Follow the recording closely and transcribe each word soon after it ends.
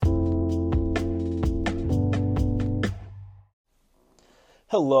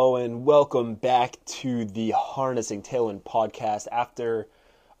Hello and welcome back to the Harnessing Tailwind podcast after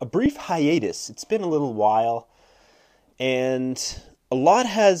a brief hiatus. It's been a little while and a lot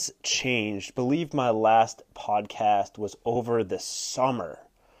has changed. I believe my last podcast was over the summer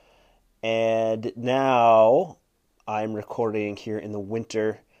and now I'm recording here in the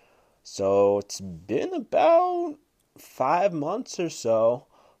winter. So it's been about 5 months or so.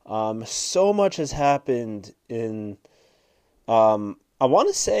 So much has happened in I want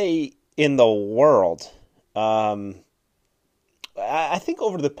to say in the world. I think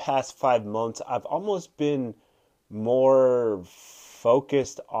over the past 5 months, I've almost been more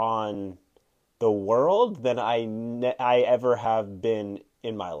focused on the world than I ever have been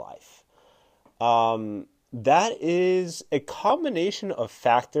in my life. That is a combination of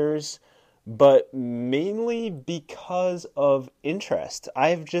factors, but mainly because of interest.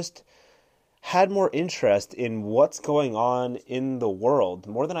 I've just had more interest in what's going on in the world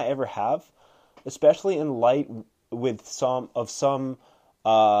more than I ever have, especially in light with some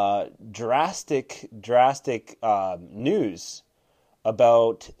drastic news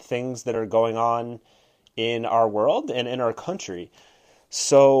about things that are going on in our world and in our country.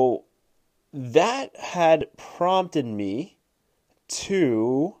 So that had prompted me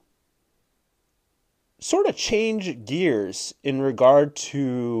to sort of change gears in regard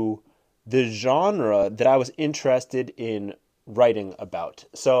to the genre that I was interested in writing about.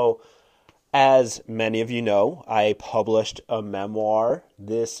 So, as many of you know, I published a memoir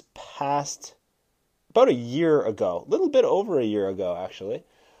this past, about a year ago, a little bit over a year ago, actually.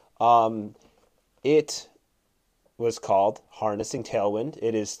 It was called Harnessing Tailwind.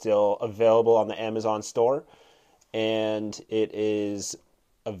 It is still available on the Amazon store, and it is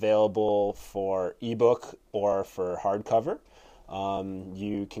available for ebook or for hardcover.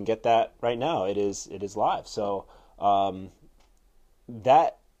 You can get that right now. It is live. So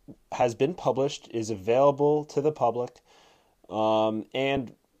that has been published, is available to the public,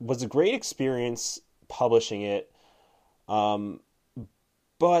 and was a great experience publishing it,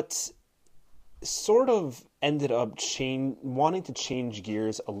 but sort of ended up wanting to change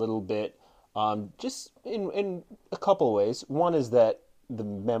gears a little bit, just in a couple of ways. One is that the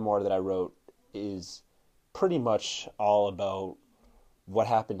memoir that I wrote is pretty much all about what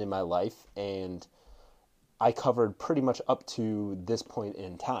happened in my life, and I covered pretty much up to this point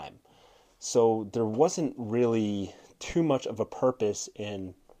in time. So there wasn't really too much of a purpose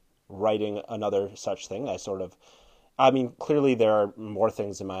in writing another such thing. Clearly there are more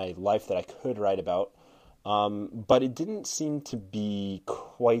things in my life that I could write about, but it didn't seem to be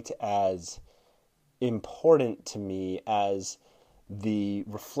quite as important to me as the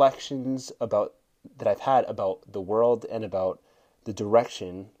reflections that I've had about the world and about the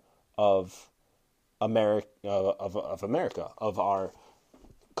direction of America, of our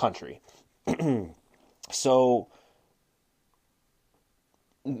country. So,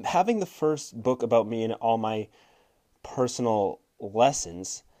 having the first book about me and all my personal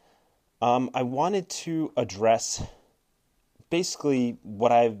lessons, I wanted to address basically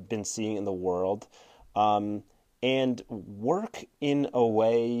what I've been seeing in the world, and work in a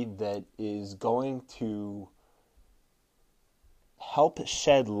way that is going to help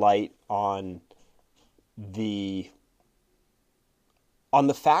shed light on the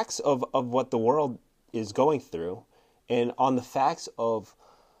facts of what the world is going through, and on the facts of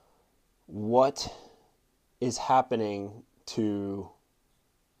what is happening to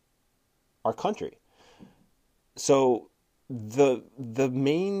our country. So the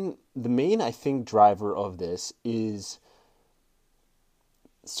main I think driver of this is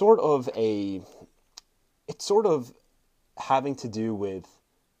sort of having to do with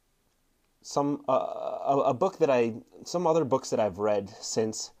some other books that I've read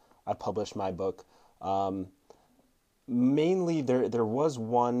since I published my book. Mainly there was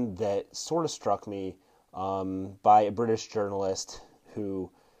one that sort of struck me, by a British journalist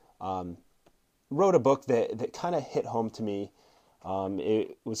who wrote a book that kind of hit home to me.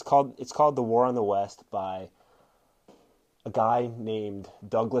 It's called The War on the West, by a guy named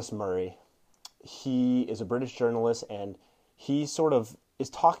Douglas Murray. He is a British journalist, and he sort of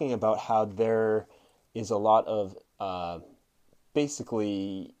is talking about how there is a lot of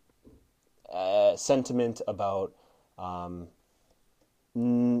sentiment about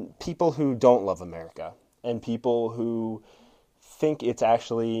people who don't love America, and people who think it's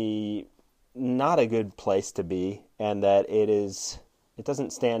actually not a good place to be, and that it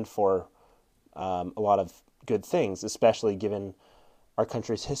doesn't stand for a lot of good things, especially given our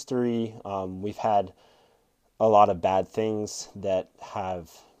country's history. We've had a lot of bad things that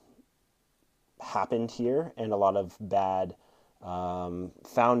have happened here, and a lot of bad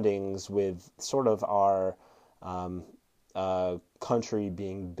foundings with sort of our country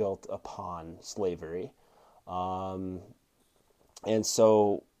being built upon slavery. And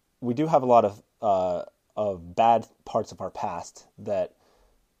so we do have a lot of bad parts of our past that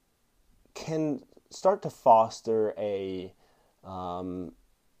can start to foster a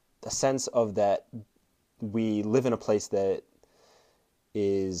sense of that we live in a place that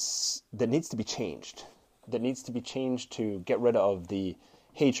needs to be changed, to get rid of the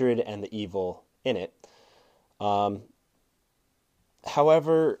hatred and the evil in it.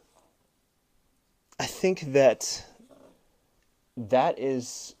 However, I think that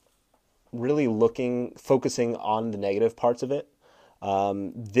is really focusing on the negative parts of it.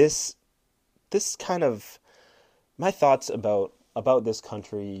 This kind of, my thoughts about this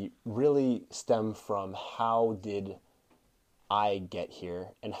country really stem from how did I get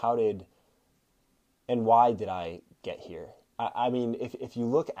here, and why did I get here? I mean, if you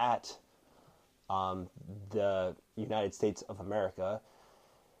look at the United States of America,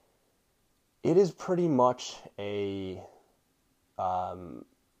 it is pretty much a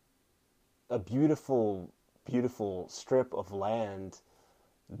beautiful, beautiful strip of land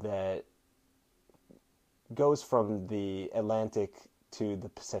that goes from the Atlantic to the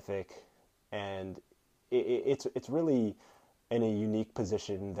Pacific, and it's really in a unique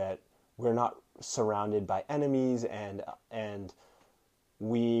position that we're not surrounded by enemies, and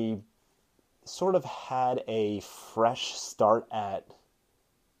we sort of had a fresh start at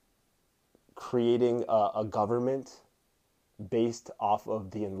creating a government based off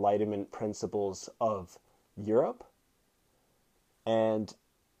of the Enlightenment principles of Europe. And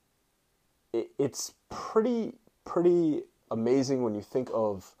it's pretty amazing when you think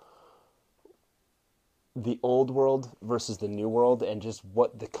of the old world versus the new world and just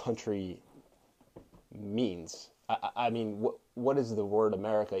what the country means. I mean, what does the word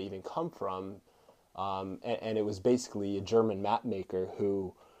America even come from? And it was basically a German map maker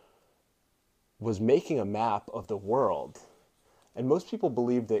who was making a map of the world. And most people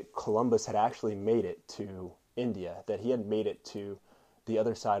believe that Columbus had actually made it to India, that he had made it to the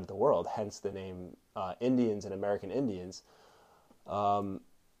other side of the world, hence the name Indians and American Indians.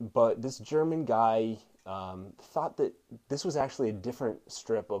 But this German guy thought that this was actually a different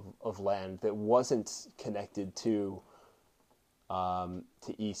strip of land that wasn't connected to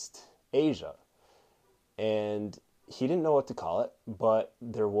East Asia. And he didn't know what to call it, but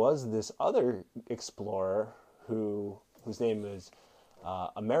there was this other explorer whose name is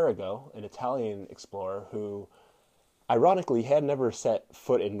Amerigo, an Italian explorer who, ironically, had never set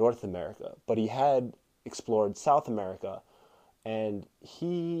foot in North America, but he had explored South America, and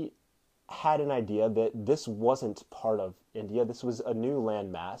he had an idea that this wasn't part of India. This was a new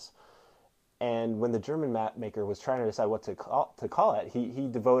landmass. And when the German map maker was trying to decide what to call it, he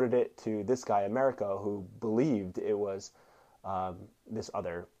devoted it to this guy, America, who believed it was this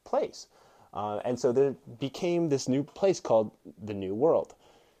other place. And so there became this new place called the New World.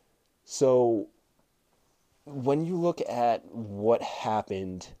 So when you look at what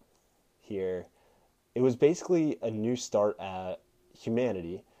happened here, it was basically a new start at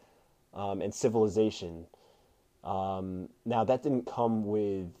humanity and civilization. Now, that didn't come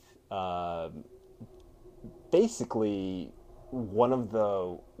with basically one of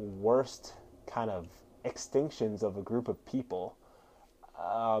the worst kind of extinctions of a group of people.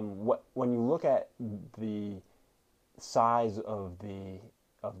 When you look at the size of the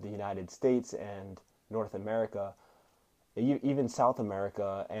United States and North America, even South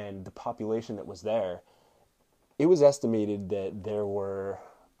America, and the population that was there, it was estimated that there were,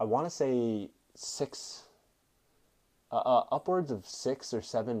 I want to say, upwards of 6 or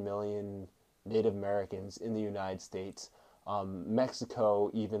 7 million Native Americans in the United States. Mexico,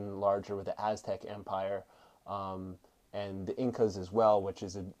 even larger with the Aztec Empire, and the Incas as well, which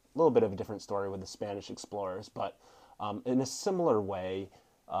is a little bit of a different story with the Spanish explorers. But in a similar way,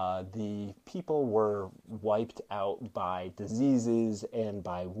 the people were wiped out by diseases and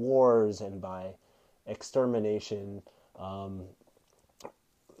by wars and by extermination.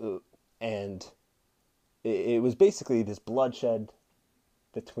 And it was basically this bloodshed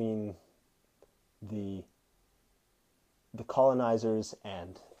between the colonizers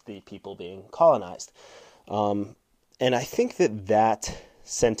and the people being colonized. And I think that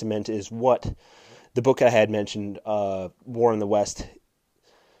sentiment is what the book I had mentioned, War in the West,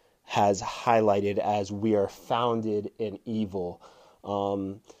 has highlighted as we are founded in evil.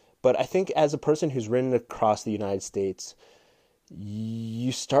 But I think as a person who's ridden across the United States,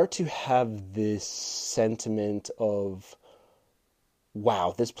 you start to have this sentiment of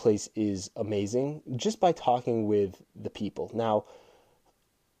wow, this place is amazing just by talking with the people. Now,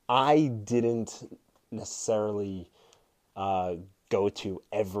 I didn't necessarily uh, go to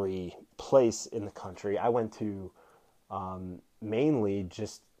every place in the country. I went to mainly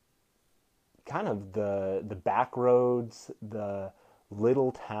just kind of the back roads, the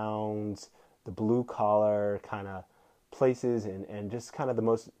little towns, the blue collar kind of places, and just kind of the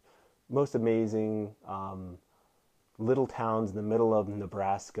most amazing little towns in the middle of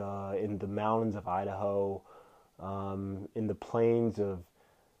Nebraska, in the mountains of Idaho, in the plains of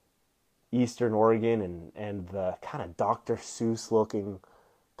Eastern Oregon, and the kind of Dr. Seuss looking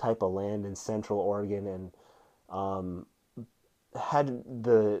type of land in Central Oregon, and had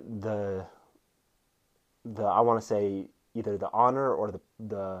the I want to say either the honor or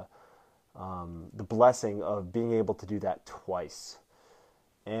the blessing of being able to do that twice.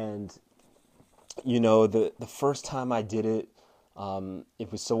 And the first time I did it,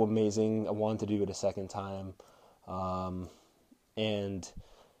 it was so amazing. I wanted to do it a second time, and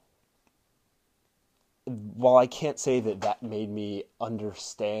while I can't say that made me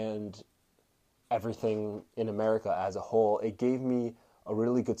understand everything in America as a whole, it gave me a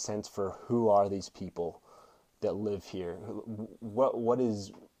really good sense for who are these people that live here. What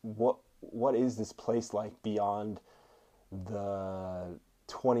is this place like beyond the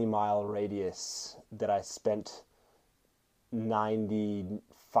 20-mile radius that I spent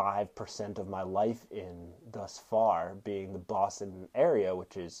 95% of my life in thus far, being the Boston area,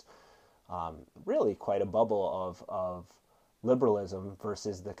 which is really quite a bubble of liberalism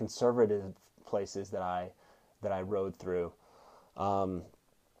versus the conservative places that I rode through. And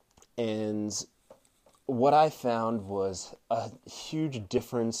what I found was a huge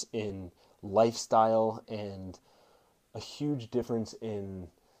difference in lifestyle and a huge difference in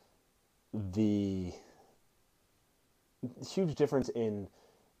the huge difference in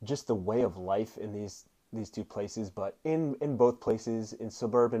just the way of life in these two places, but in both places, in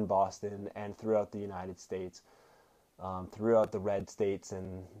suburban Boston and throughout the United States, throughout the red states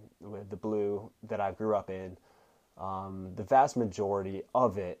and with the blue that I grew up in, the vast majority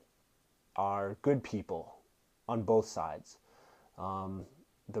of it are good people on both sides. The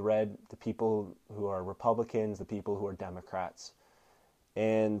people who are Republicans, the people who are Democrats.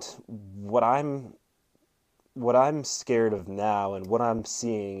 And what I'm scared of now and what I'm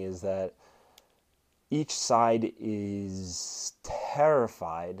seeing is that each side is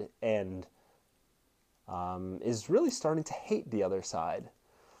terrified and is really starting to hate the other side.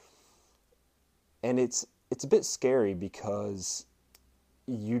 And it's a bit scary because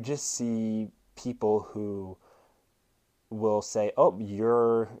you just see people who will say, "Oh,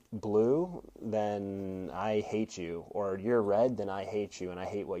 you're blue, then I hate you," or "You're red, then I hate you, and I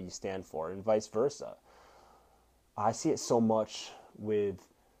hate what you stand for," and vice versa. I see it so much with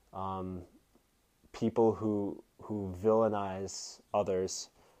people who villainize others,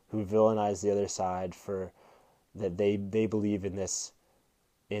 who villainize the other side for that they believe in this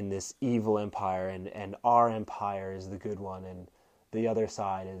evil empire, and our empire is the good one and the other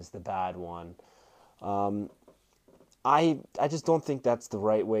side is the bad one. I just don't think that's the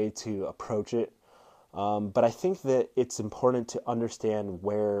right way to approach it. But I think that it's important to understand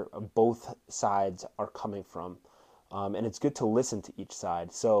where both sides are coming from. And it's good to listen to each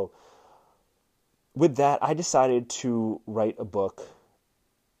side. So with that, I decided to write a book,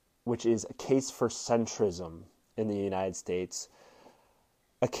 which is a case for centrism in the United States.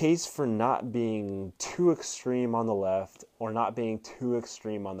 A case for not being too extreme on the left or not being too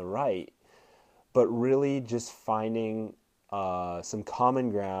extreme on the right, but really just finding some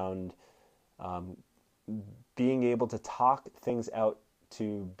common ground, being able to talk things out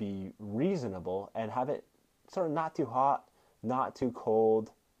to be reasonable and have it sort of not too hot, not too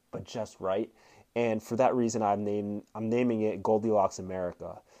cold, but just right. And for that reason, I'm naming it Goldilocks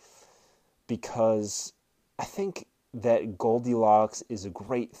America, because I think that Goldilocks is a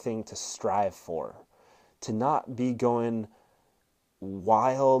great thing to strive for, to not be going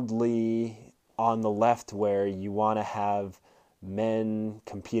wildly on the left where you want to have men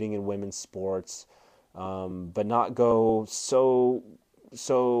competing in women's sports, but not go so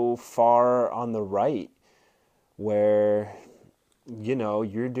far on the right where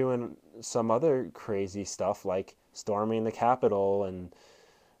you're doing some other crazy stuff like storming the Capitol and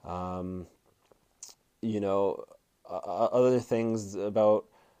other things about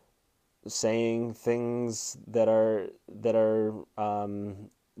saying things that are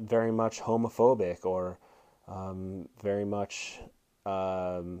very much homophobic or very much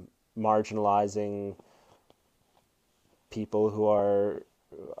marginalizing people who are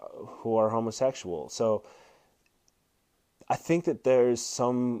homosexual. So I think that there's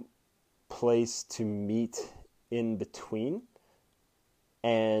some place to meet in between.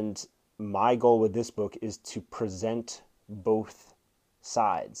 And my goal with this book is to present both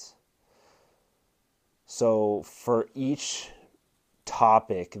sides. So for each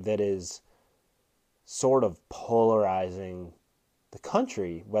topic that is sort of polarizing the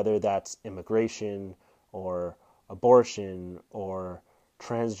country, whether that's immigration or abortion or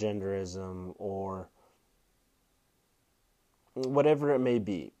transgenderism or whatever it may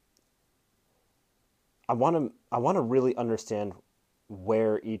be, I want to really understand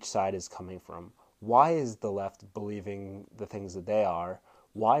where each side is coming from. Why is the left believing the things that they are?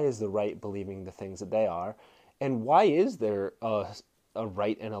 Why is the right believing the things that they are? And why is there a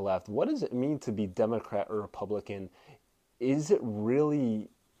right and a left? What does it mean to be Democrat or Republican? Is it really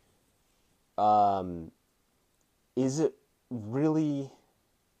is it really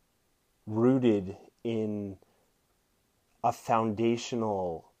rooted in a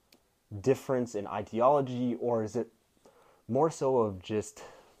foundational difference in ideology, or is it more so of just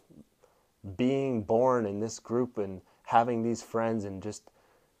being born in this group and having these friends and just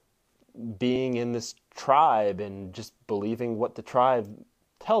being in this tribe and just believing what the tribe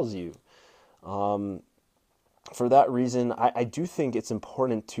tells you? For that reason, I do think it's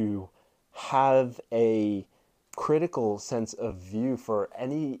important to have a critical sense of view for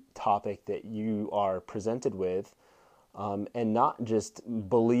any topic that you are presented with, and not just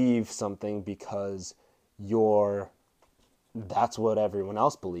believe something because that's what everyone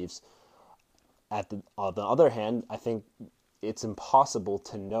else believes. On the other hand, I think it's impossible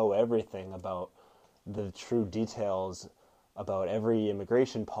to know everything about the true details about every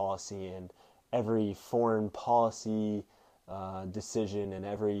immigration policy and every foreign policy decision and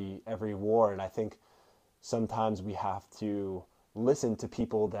every war. And I think sometimes we have to listen to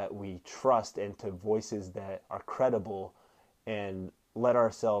people that we trust and to voices that are credible and let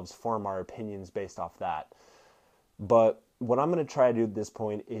ourselves form our opinions based off that. But what I'm going to try to do at this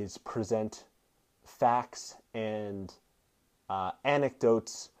point is present facts and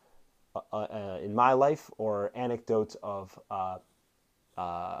anecdotes in my life, or anecdotes of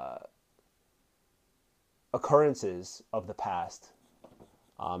occurrences of the past.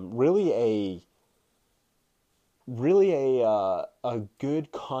 Really a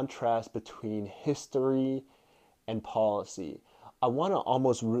good contrast between history and policy. I want to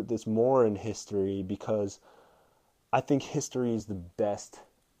almost root this more in history because I think history is the best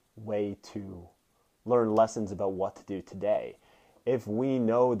way to learn lessons about what to do today. If we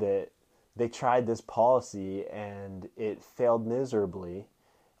know that they tried this policy and it failed miserably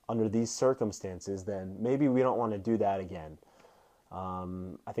under these circumstances, then maybe we don't want to do that again.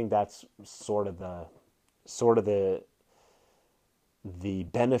 I think that's sort of the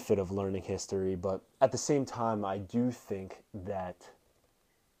benefit of learning history, but at the same time, I do think that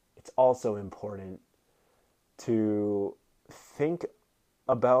it's also important to think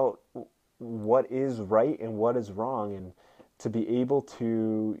about what is right and what is wrong, and to be able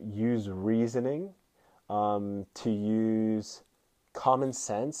to use reasoning, to use common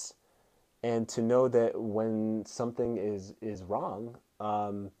sense, and to know that when something is wrong,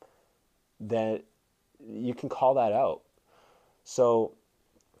 that you can call that out. So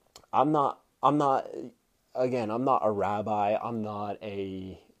I'm not a rabbi.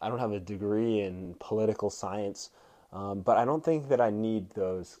 I don't have a degree in political science, but I don't think that I need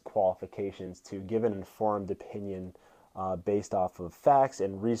those qualifications to give an informed opinion based off of facts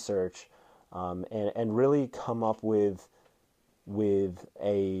and research, and really come up with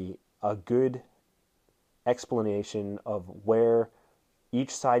a good explanation of where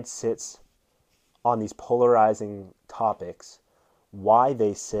each side sits on these polarizing topics, why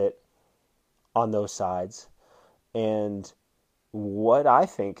they sit on those sides, and what I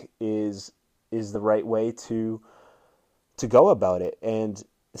think is the right way to go about it. And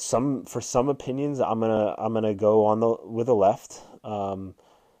for some opinions, I'm gonna go with the left.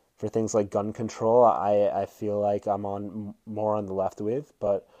 For things like gun control, I feel like I'm more on the left with,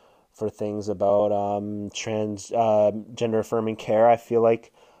 but for things about gender affirming care, I feel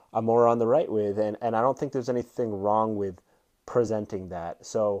like I'm more on the right with, and I don't think there's anything wrong with presenting that.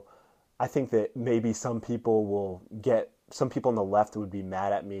 So I think that maybe some people on the left would be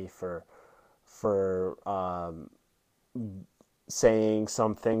mad at me for saying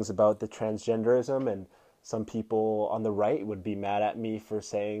some things about the transgenderism, and some people on the right would be mad at me for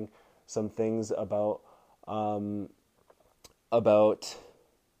saying some things about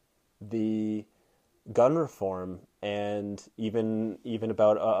the gun reform, and even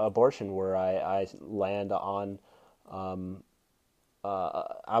about abortion, where I land on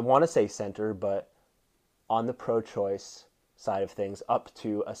I want to say center, but on the pro-choice side of things up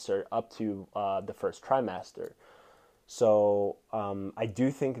to the first trimester. So I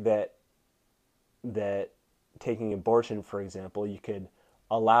do think that taking abortion, for example, you could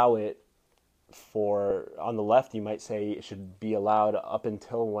allow it for, on the left, you might say it should be allowed up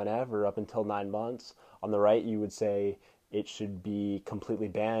until whenever, up until 9 months. On the right, you would say it should be completely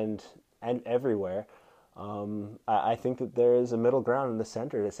banned and everywhere. I think that there is a middle ground in the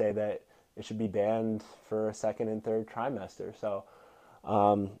center to say that it should be banned for a second and third trimester. So,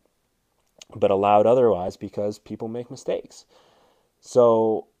 but allowed otherwise because people make mistakes.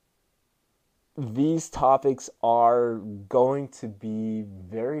 So these topics are going to be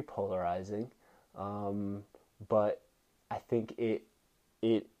very polarizing, but I think it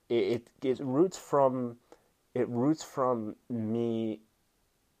roots from me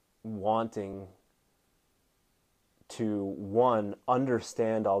wanting to, one,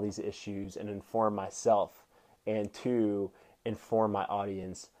 understand all these issues and inform myself, and two, inform my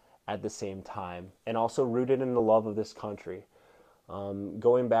audience at the same time, and also rooted in the love of this country.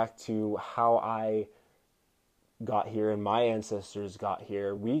 Going back to how I got here and my ancestors got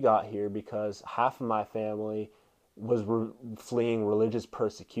here, we got here because half of my family was fleeing religious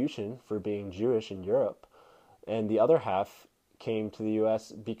persecution for being Jewish in Europe, and the other half came to the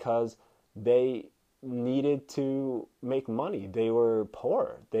U.S. because they needed to make money. They were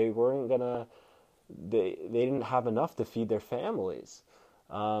poor. They didn't have enough to feed their families.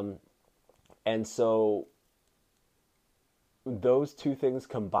 And so those two things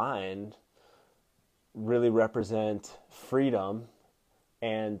combined really represent freedom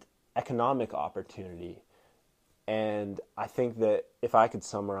and economic opportunity. And I think that if I could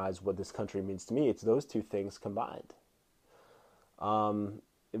summarize what this country means to me, it's those two things combined.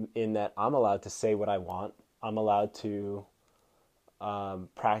 In that I'm allowed to say what I want. I'm allowed to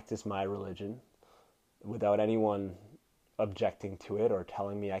practice my religion without anyone objecting to it or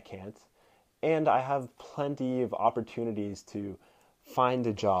telling me I can't. And I have plenty of opportunities to find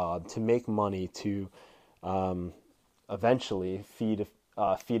a job, to make money, to eventually feed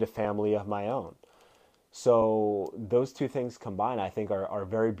a family of my own. So those two things combined, I think, are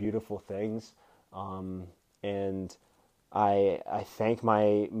very beautiful things. And I thank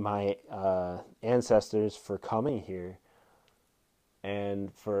my ancestors for coming here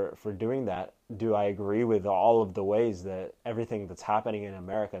and for doing that. Do I agree with all of the ways that everything that's happening in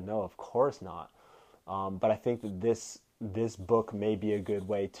America? No, of course not. But I think that this book may be a good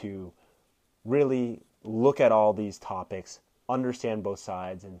way to really look at all these topics, understand both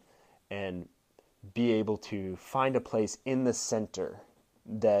sides, and be able to find a place in the center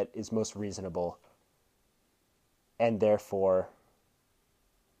that is most reasonable, and therefore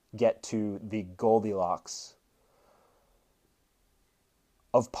get to the Goldilocks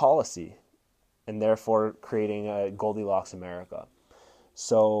of policy, and therefore creating a Goldilocks America.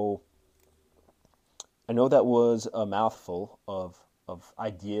 So I know that was a mouthful of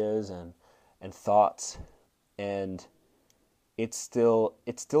ideas and thoughts, and it's still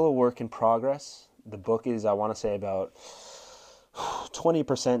a work in progress. The book is, I want to say, about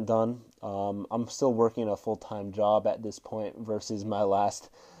 20% done. I'm still working a full-time job at this point versus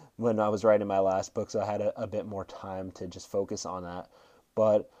when I was writing my last book, so I had a bit more time to just focus on that.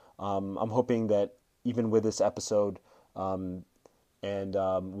 But I'm hoping that even with this episode, and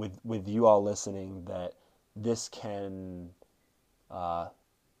with you all listening, that this can,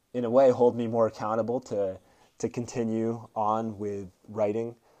 in a way, hold me more accountable to continue on with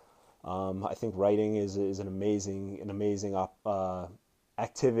writing. I think writing is an amazing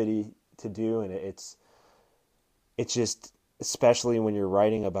activity to do, and it's just, especially when you're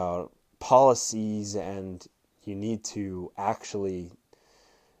writing about policies and you need to actually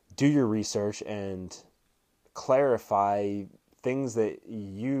do your research and clarify things that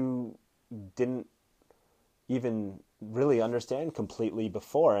you didn't even really understand completely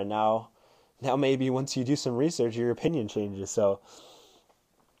before, and now maybe once you do some research, your opinion changes. So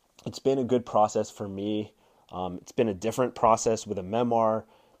it's been a good process for me. It's been a different process with a memoir.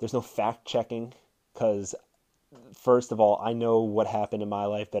 There's no fact checking because, first of all, I know what happened in my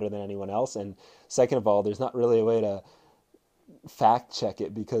life better than anyone else, and second of all, there's not really a way to fact check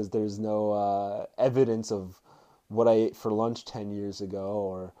it because there's no evidence of what I ate for lunch 10 years ago,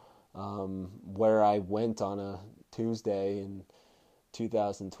 or where I went on a Tuesday in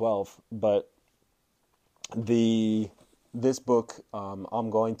 2012. But this book, I'm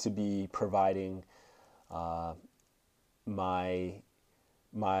going to be providing my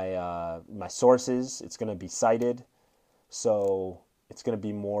sources. It's going to be cited, so it's going to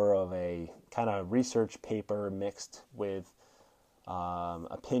be more of a kind of research paper mixed with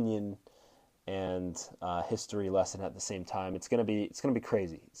opinion, and history lesson at the same time. It's gonna be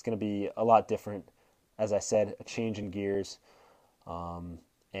crazy. It's gonna be a lot different. As I said, a change in gears.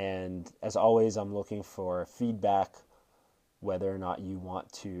 And as always, I'm looking for feedback, whether or not you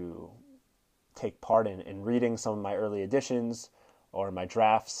want to take part in reading some of my early editions or my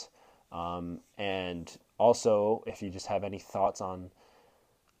drafts. And also, if you just have any thoughts on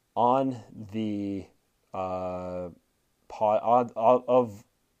the of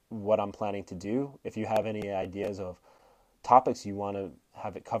what I'm planning to do, if you have any ideas of topics you want to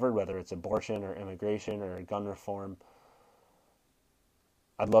have it covered, whether it's abortion or immigration or gun reform,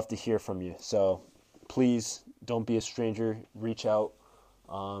 I'd love to hear from you. So please don't be a stranger. Reach out,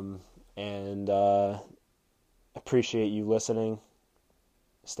 and appreciate you listening.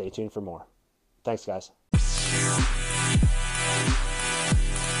 Stay tuned for more. Thanks, guys.